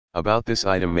About this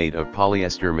item made of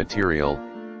polyester material,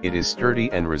 it is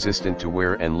sturdy and resistant to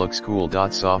wear and looks cool.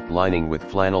 Soft lining with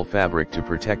flannel fabric to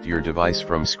protect your device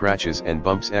from scratches and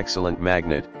bumps. Excellent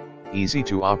magnet, easy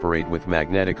to operate with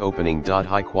magnetic opening.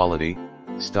 High quality,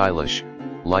 stylish,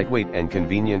 lightweight and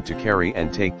convenient to carry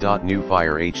and take. New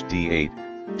Fire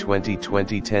HD8,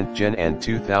 2020 10th Gen and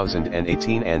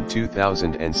 2018 and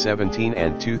 2017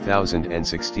 and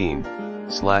 2016.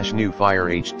 New Fire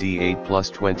HD8 Plus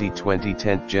 2020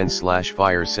 10th Gen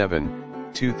Fire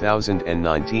 7,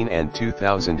 2019 and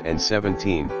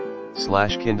 2017,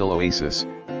 Kindle Oasis,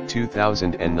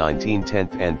 2019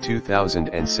 10th and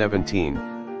 2017,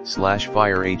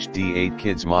 Fire HD8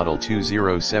 Kids Model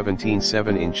 2017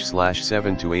 7-inch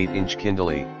 7 to 8-inch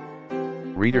Kindle E.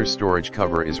 Reader storage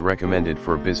cover is recommended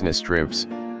for business trips,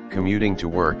 commuting to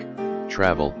work,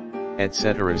 travel,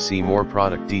 etc. See more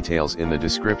product details in the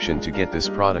description to get this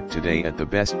product today at the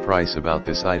best price. About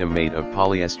this item made of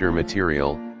polyester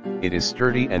material, it is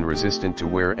sturdy and resistant to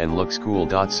wear and looks cool.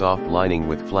 Soft lining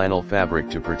with flannel fabric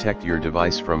to protect your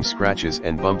device from scratches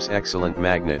and bumps. Excellent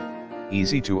magnet,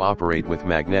 easy to operate with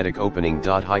magnetic opening.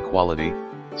 High quality,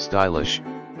 stylish,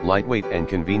 lightweight and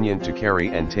convenient to carry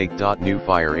and take. New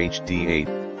Fire HD8,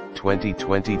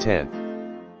 2020 10th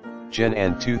Gen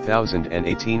and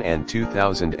 2018 and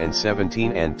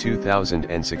 2017 and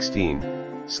 2016,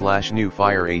 New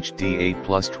Fire HD8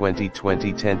 Plus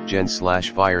 2020 10th Gen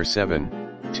Fire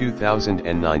 7,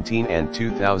 2019 and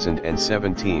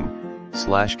 2017,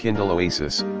 Kindle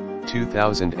Oasis,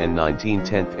 2019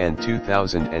 10th and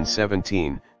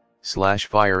 2017,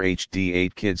 Fire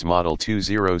HD8 Kids Model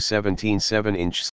 2017 7-inch